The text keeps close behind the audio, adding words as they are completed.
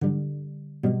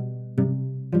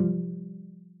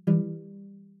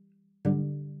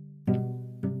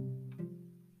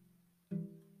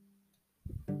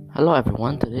Hello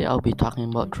everyone, today I'll be talking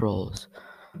about trolls.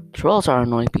 Trolls are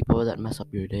annoying people that mess up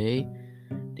your day.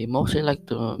 They mostly like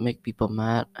to make people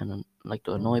mad and like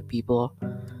to annoy people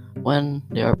when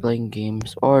they are playing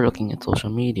games or looking at social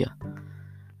media.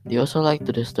 They also like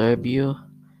to disturb you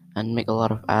and make a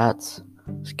lot of ads,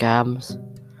 scams,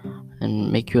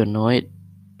 and make you annoyed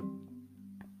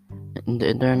in the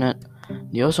internet.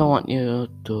 They also want you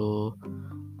to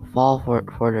fall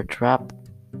for their trap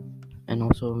and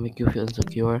also make you feel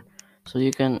insecure. So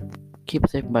you can keep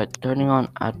safe by turning on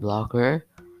ad blocker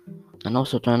and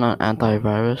also turn on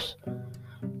antivirus.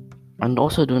 And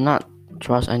also do not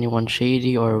trust anyone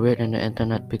shady or weird in the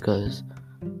internet because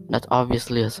that's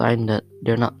obviously a sign that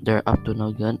they're up to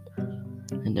no good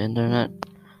in the internet.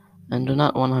 And do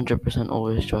not 100%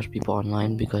 always trust people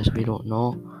online because we don't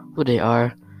know who they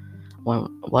are,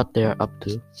 what they're up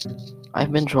to.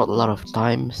 I've been trolled a lot of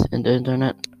times in the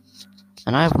internet,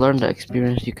 and I've learned the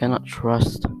experience you cannot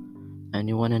trust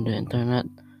anyone in the internet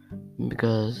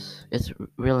because it's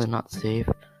really not safe.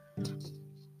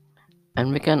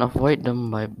 And we can avoid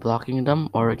them by blocking them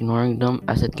or ignoring them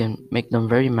as it can make them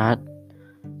very mad.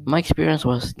 My experience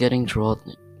was getting trolled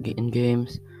in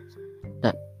games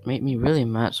that made me really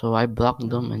mad, so I blocked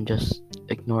them and just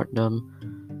ignored them,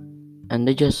 and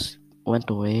they just went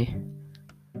away.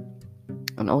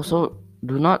 And also,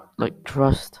 do not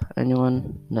trust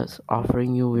anyone that's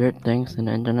offering you weird things in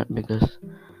the internet because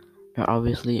they're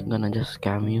obviously gonna just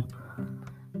scam you.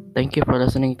 Thank you for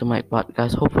listening to my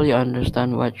podcast. Hopefully, you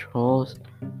understand why trolls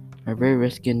are very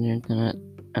risky in the internet,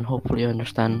 and hopefully, you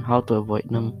understand how to avoid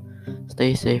them.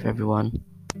 Stay safe, everyone.